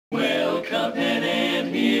Cuphead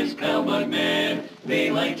and his pal Mugman, they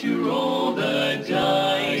like to roll the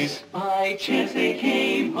dice. By chance they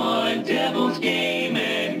came on Devil's Game,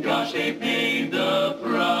 and gosh, they paid the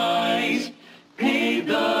price. Paid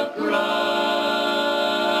the price.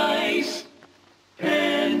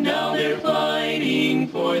 And now they're fighting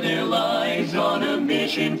for their lives on a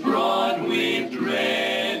mission fraught with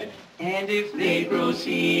dread. And if they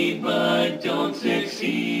proceed but don't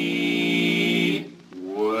succeed,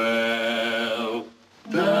 well,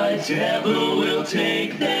 the devil will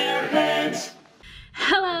take their heads.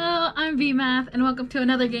 Hello, I'm VMath, and welcome to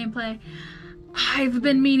another gameplay. I've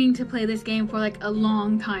been meaning to play this game for like a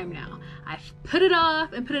long time now. I've put it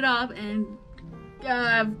off, and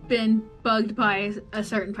I've been bugged by a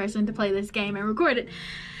certain person to play this game and record it.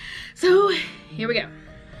 So, here we go.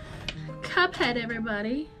 Cuphead,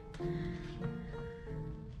 everybody.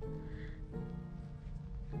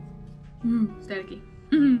 Staticky.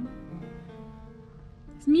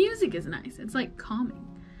 This music is nice. It's like calming.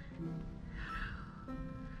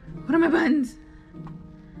 What are my buttons?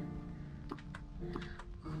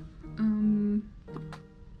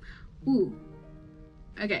 Ooh.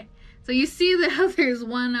 Okay. So you see that there's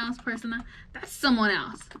one else person. That's someone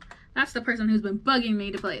else. That's the person who's been bugging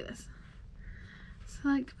me to play this.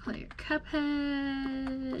 Select player.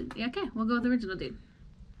 Cuphead. Yeah, okay, we'll go with the original dude.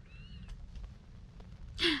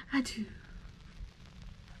 I do.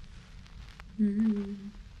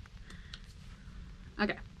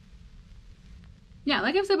 Okay. Yeah,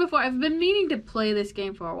 like I've said before, I've been meaning to play this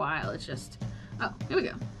game for a while. It's just... Oh, here we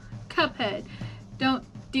go. Cuphead. Don't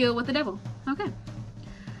deal with the devil. Okay. I'm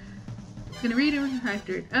gonna read it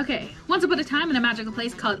after. Okay. Once upon a time in a magical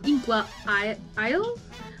place called Inqua Isle,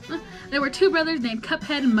 there were two brothers named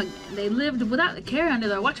Cuphead and Mugman. They lived without the care under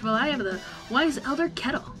the watchful eye of the wise elder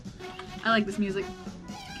Kettle. I like this music.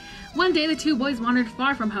 One day the two boys wandered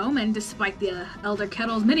far from home and, despite the elder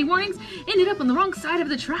Kettle's many warnings, ended up on the wrong side of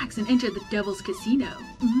the tracks and entered the Devil's Casino.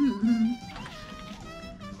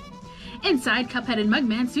 Inside, Cuphead and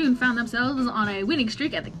Mugman soon found themselves on a winning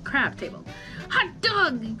streak at the crab table. "Hot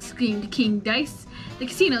dog!" exclaimed King Dice, the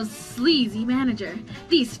casino's sleazy manager.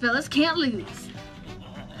 "These fellas can't lose."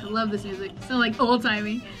 I love this music. So like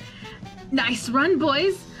old-timey. "Nice run,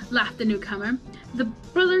 boys," laughed the newcomer. The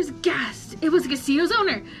brothers gasped. It was the casino's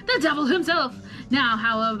owner, the devil himself. "Now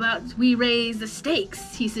how about we raise the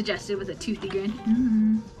stakes?" he suggested with a toothy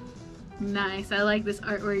grin. Nice, I like this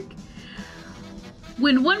artwork.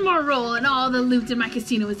 "Win one more roll and all the loot in my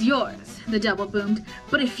casino is yours," the devil boomed.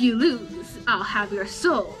 "But if you lose, I'll have your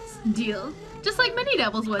souls. Deal?" Just like many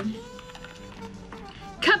devils would.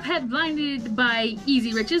 Cuphead, blinded by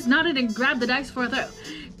easy riches, nodded and grabbed the dice for a throw.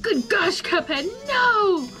 "Good gosh, Cuphead,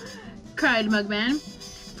 no!" cried Mugman,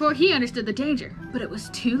 for he understood the danger, but it was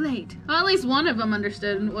too late. Well, at least one of them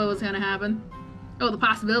understood what was going to happen. Oh, the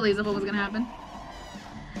possibilities of what was going to happen.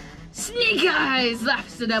 "Snake eyes!"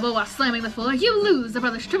 laughed the devil while slamming the floor. "You lose!" The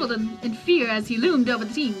brothers trembled in fear as he loomed over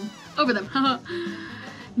them.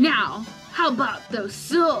 "Now, how about those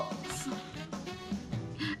souls?"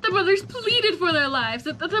 The brothers pleaded for their lives.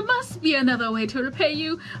 "That there must be another way to repay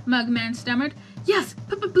you," Mugman stammered. "Yes,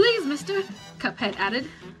 please, mister," Cuphead added.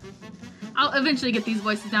 I'll eventually get these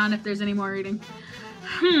voices down if there's any more reading.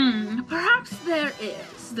 Perhaps there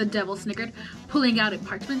is," the devil snickered, pulling out a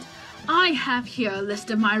parchment. "I have here a list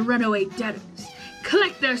of my runaway debtors.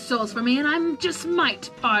 Collect their souls for me and I just might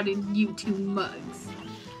pardon you two mugs."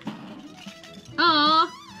 "Aw,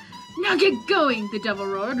 now get going," the devil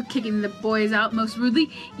roared, kicking the boys out most rudely.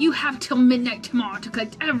 "You have till midnight tomorrow to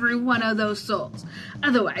collect every one of those souls.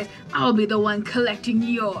 Otherwise, I'll be the one collecting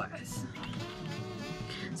yours."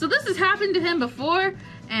 So this has happened to him before,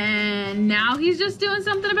 and now he's just doing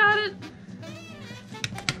something about it?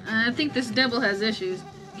 I think this devil has issues.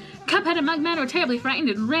 Cuphead and Mugman were terribly frightened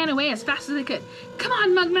and ran away as fast as they could. "Come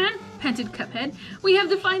on, Mugman," panted Cuphead. "We have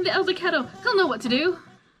to find the elder Kettle. He'll know what to do."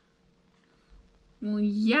 Well,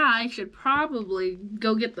 yeah, I should probably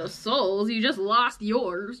go get the souls. You just lost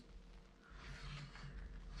yours.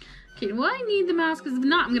 Okay, well, I need the mouse, because if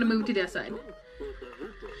not, I'm going to move to the other side.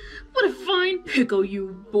 What a fine pickle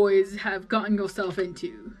you boys have gotten yourself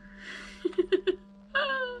into.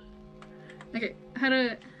 Okay, how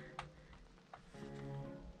to...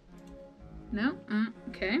 No?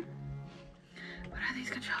 Okay. What are these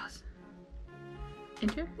controls?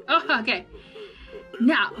 Enter? Oh, okay.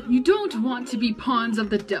 "Now, you don't want to be pawns of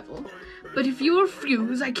the devil, but if you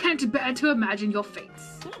refuse, I can't bear to imagine your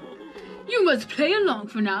fates. You must play along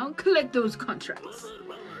for now, collect those contracts.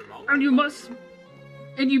 And you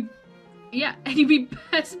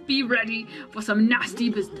best be ready for some nasty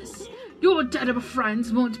business. Your dead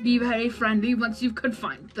friends won't be very friendly once you've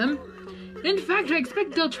confined them. In fact, I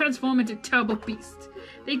expect they'll transform into terrible beasts.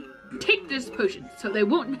 They take this potion so they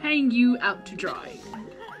won't hang you out to dry.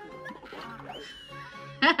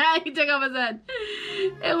 He took off his head.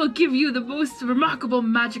 It will give you the most remarkable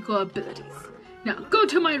magical abilities. Now, go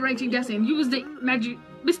to my writing desk and use the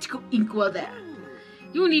mystical ink while there.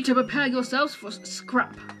 You need to prepare yourselves for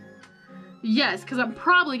scrap. Yes, because I'm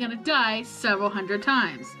probably going to die several hundred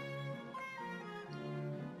times.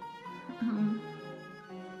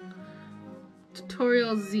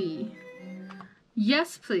 Tutorial Z.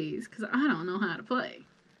 Yes, please, because I don't know how to play.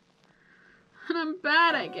 And I'm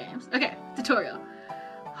bad at games. Okay, tutorial.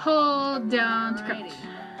 Hold down to crouch.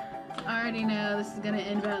 I already know this is going to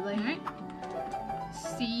end badly, right?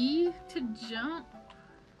 C to jump.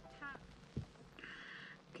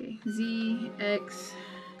 Okay, Z, X,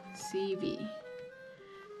 C, V.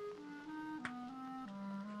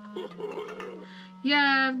 You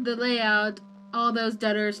have the layout, all those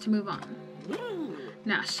debtors to move on.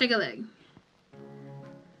 Now, shake a leg.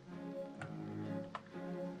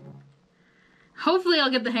 Hopefully I'll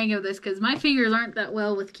get the hang of this, because my fingers aren't that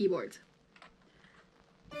well with keyboards.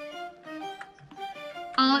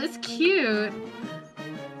 Oh, it's cute.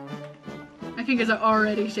 My fingers are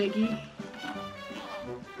already shaky.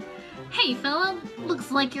 Hey fella, looks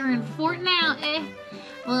like you're in fort now, eh?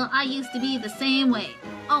 Well, I used to be the same way,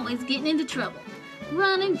 always getting into trouble.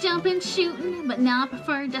 Running, jumping, shooting, but now I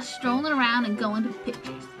prefer just strolling around and going to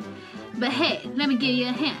pictures. But hey, let me give you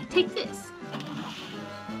a hand. Take this.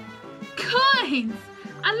 Coins!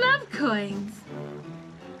 I love coins!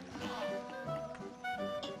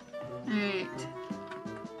 Alright.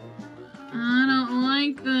 I don't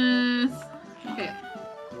like this. Okay.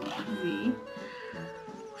 Z.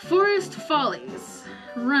 Forest Follies.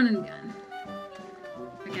 Run and gun.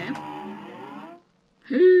 Okay.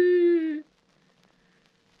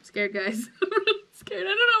 Scared, guys. I'm really scared. I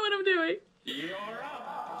don't know what I'm doing. You're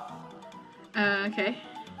up. Okay.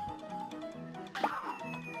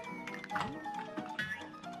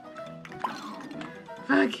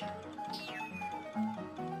 Fuck.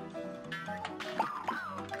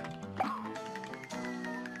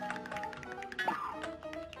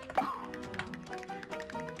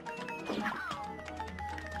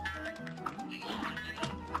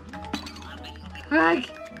 Fuck.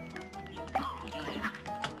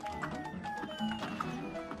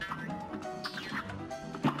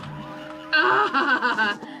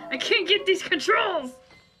 Ah! I can't get these controls!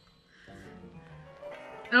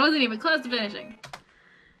 I wasn't even close to finishing.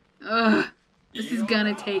 Ugh. This is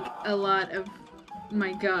gonna take a lot of...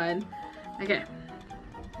 My god. Okay.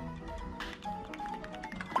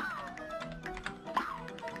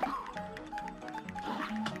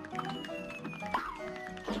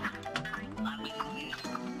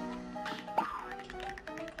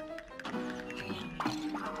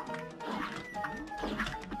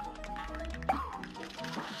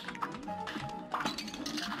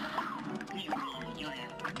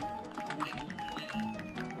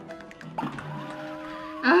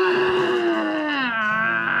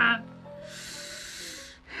 Ah!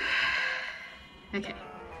 Okay.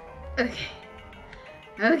 Okay.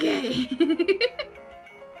 Okay.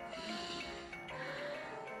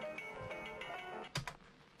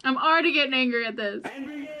 I'm already getting angry at this.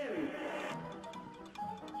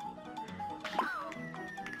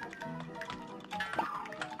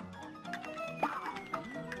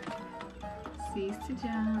 Cease to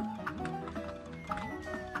jump.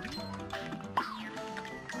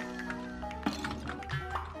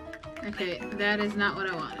 Okay, that is not what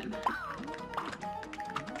I wanted.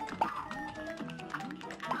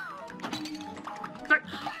 Fuck.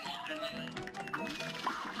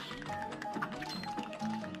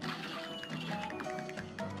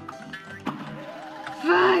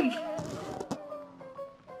 Fuck!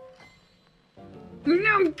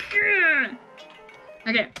 No!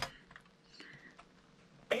 Okay.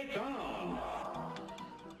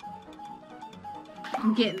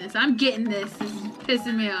 I'm getting this. I'm getting this. This is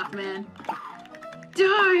pissing me off, man. Die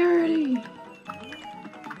already!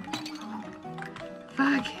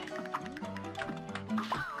 Fuck.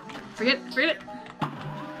 Forget it.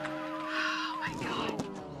 Oh my god.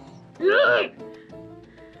 Ugh.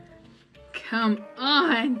 Come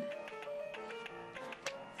on.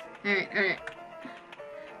 Alright.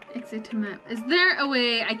 Exit to map. Is there a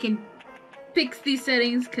way I can fix these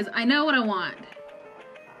settings? Because I know what I want.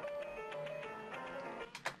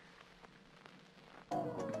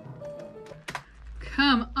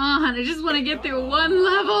 Come on, I just want to get through one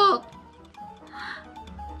level.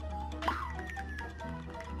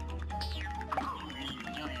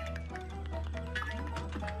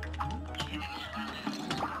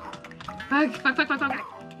 Fuck.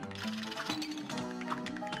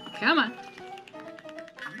 Come on.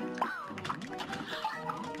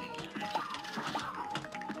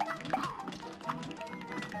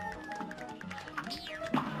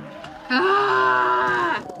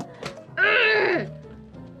 Ah!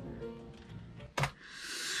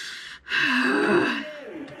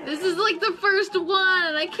 This is like the first one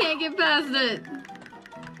and I can't get past it.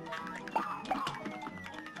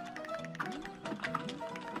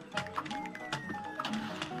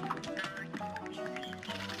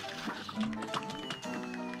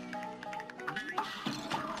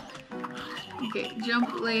 Okay,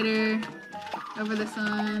 jump later over the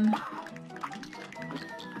sun.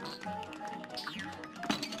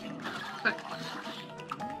 Fuck.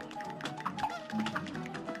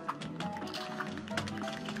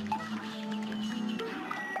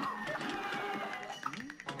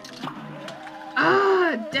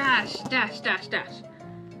 Ah, dash, dash, dash, dash.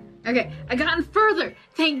 Okay, I gotten further,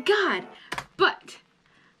 thank God, but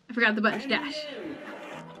I forgot the button to dash.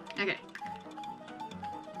 Okay.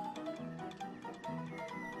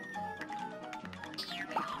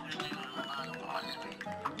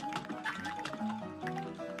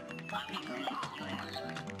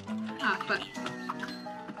 Ah, fuck.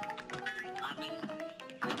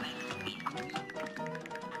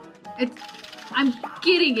 I'm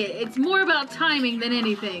getting it. It's more about timing than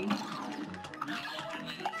anything.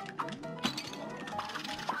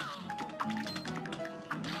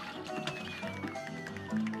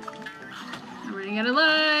 I'm running out of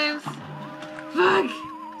lives. Fuck!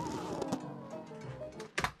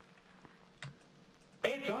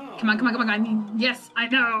 Come on, come on, come on, come on. Yes, I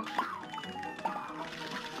know.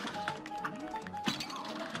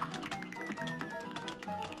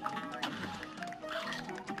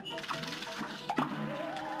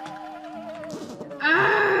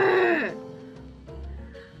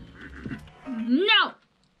 No!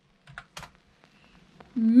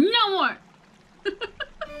 No more!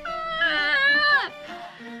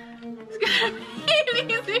 It's gonna be an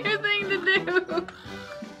easier thing to do.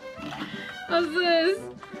 What's this?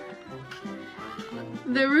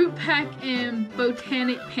 The Root Pack and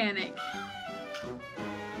Botanic Panic.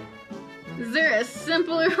 Is there a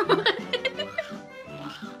simpler one?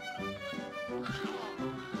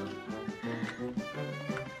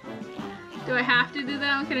 Do I have to do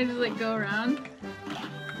that one? Can I just like go around?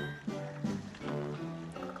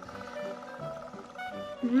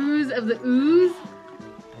 Ruse of the Ooze?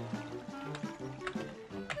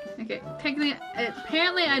 Okay, technically,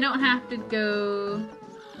 apparently I don't have to go...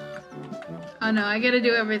 Oh no, I gotta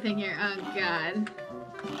do everything here. Oh god.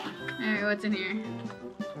 Alright, what's in here?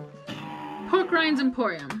 Pork Rinds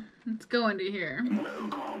Emporium. Let's go into here.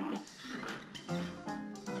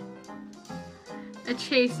 A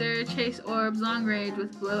chaser, chase orbs, long range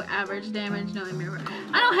with below average damage, no mirror.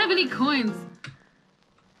 I don't have any coins!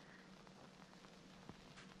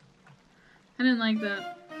 I didn't like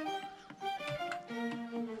that.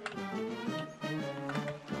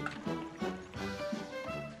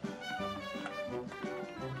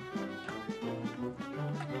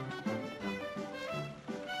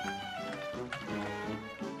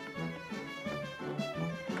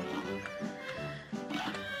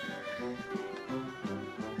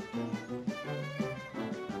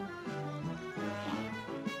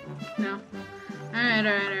 No. Alright,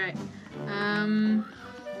 alright, alright.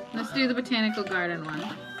 Let's do the Botanical Garden one.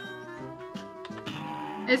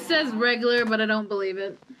 It says regular, but I don't believe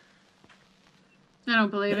it. I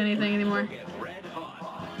don't believe anything anymore.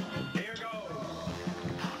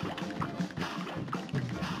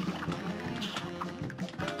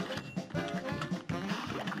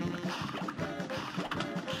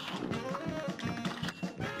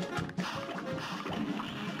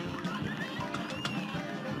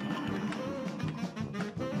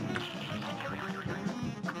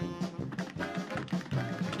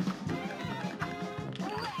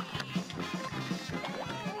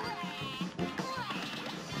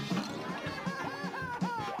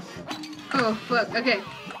 Oh, fuck. Okay.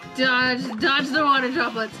 Dodge the water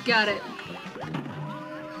droplets. Got it.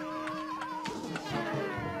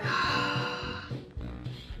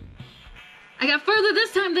 I got further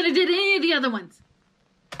this time than I did any of the other ones.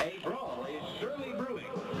 A brawl is surely brewing.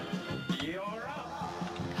 You're up.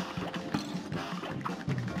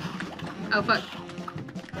 Oh, fuck.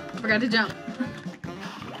 Forgot to jump.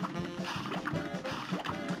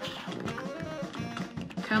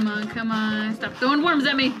 Come on, come on. Stop throwing worms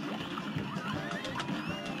at me.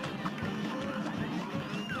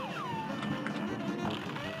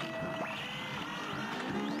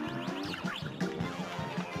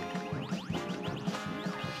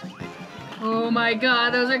 Oh my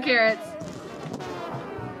god, those are carrots.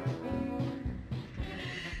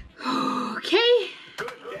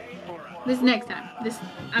 This next time.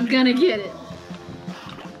 I'm gonna get it.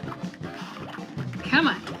 Come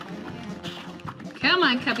on. Come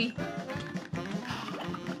on, Cuppy.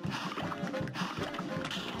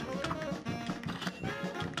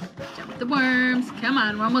 Jump the worms. Come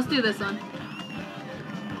on, we're almost through this one.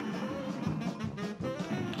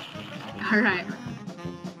 Alright.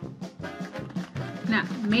 Now,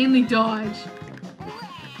 mainly dodge.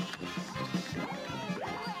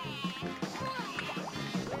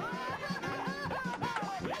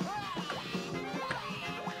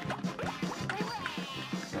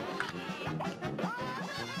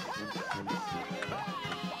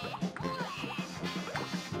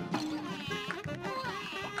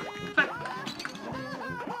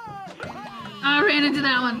 I ran into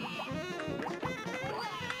that one.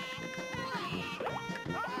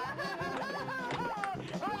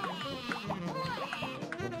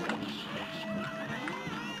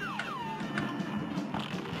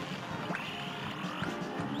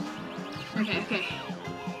 Okay.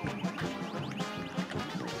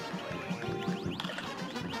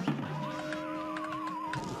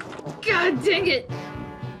 God dang it!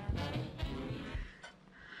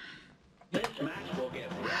 This match will get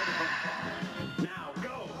red hot. Now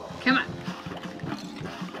go! Come on.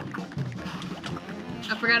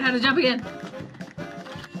 I forgot how to jump again.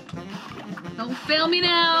 Don't fail me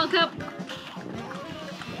now, Cup.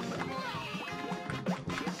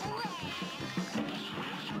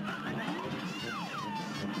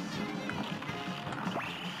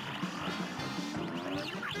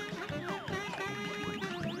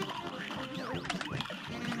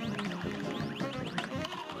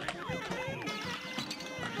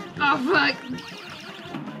 Oh, fuck.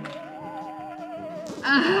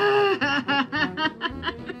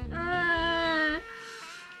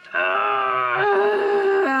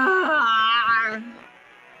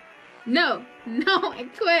 No, I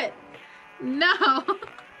quit. No.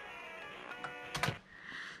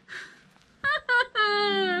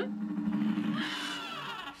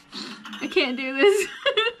 I can't do this.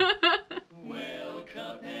 Well,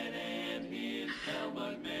 Cuphead and his pal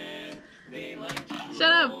Mugman, they like to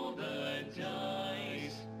Shut up. roll the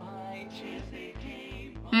dice. By chance they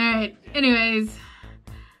came on. Alright, anyways.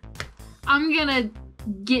 I'm gonna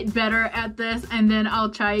get better at this and then I'll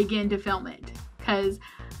try again to film it. Because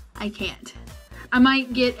I can't. I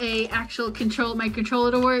might get my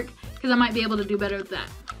controller to work because I might be able to do better with that.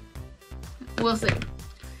 We'll see.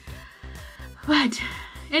 But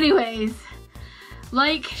anyways,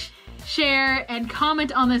 like, share, and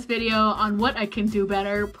comment on this video on what I can do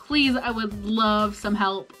better. Please, I would love some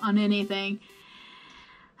help on anything.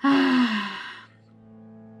 I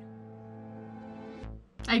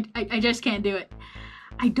just can't do it.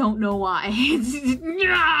 I don't know why.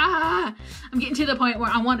 I'm getting to the point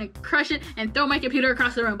where I want to crush it and throw my computer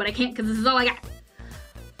across the room, but I can't because this is all I got.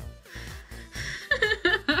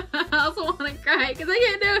 I also want to cry because I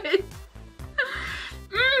can't do it.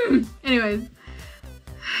 Anyways,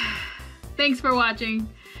 thanks for watching.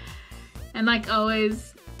 And like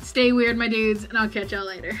always, stay weird, my dudes, and I'll catch y'all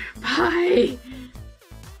later. Bye.